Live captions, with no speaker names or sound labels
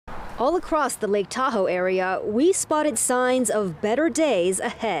All across the Lake Tahoe area, we spotted signs of better days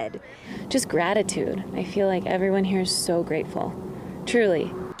ahead. Just gratitude. I feel like everyone here is so grateful.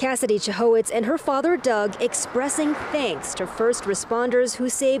 Truly. Cassidy Chahowitz and her father Doug expressing thanks to first responders who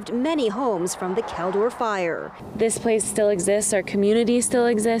saved many homes from the Caldor fire. This place still exists, our community still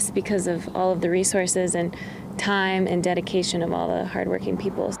exists because of all of the resources and time and dedication of all the hardworking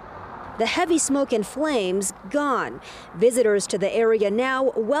people. The heavy smoke and flames gone. Visitors to the area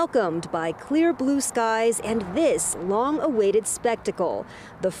now welcomed by clear blue skies and this long-awaited spectacle,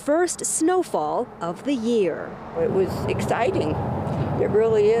 the first snowfall of the year. It was exciting. It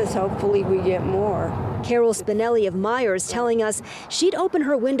really is. Hopefully we get more. Carol Spinelli of Myers telling us she'd open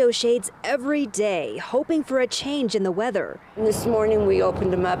her window shades every day, hoping for a change in the weather. And this morning we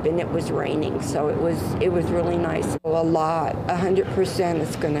opened them up and it was raining, so it was really nice. A lot, 100%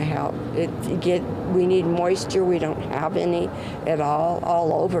 it's going to help. We need moisture. We don't have any at all.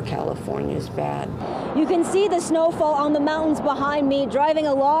 All over California is bad. You can see the snowfall on the mountains behind me driving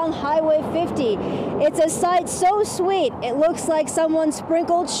along Highway 50. It's a sight so sweet, it looks like someone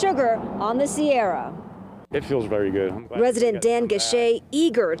sprinkled sugar on the Sierra. It feels very good. Resident Dan Gachet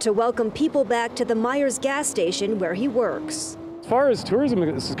eager to welcome people back to the Myers gas station where he works. As far as tourism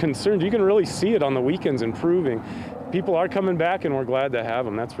is concerned, you can really see it on the weekends improving. People are coming back and we're glad to have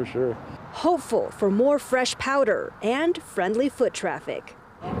them, that's for sure. Hopeful for more fresh powder and friendly foot traffic.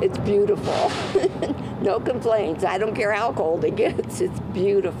 It's beautiful. No complaints. I don't care how cold it gets. It's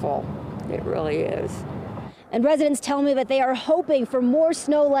beautiful. It really is. And residents tell me that they are hoping for more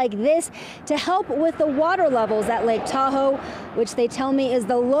snow like this to help with the water levels at Lake Tahoe, which they tell me is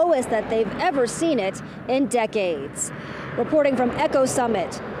the lowest that they've ever seen it in decades. Reporting from Echo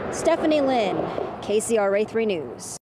Summit, Stephanie Lynn, KCRA 3 News.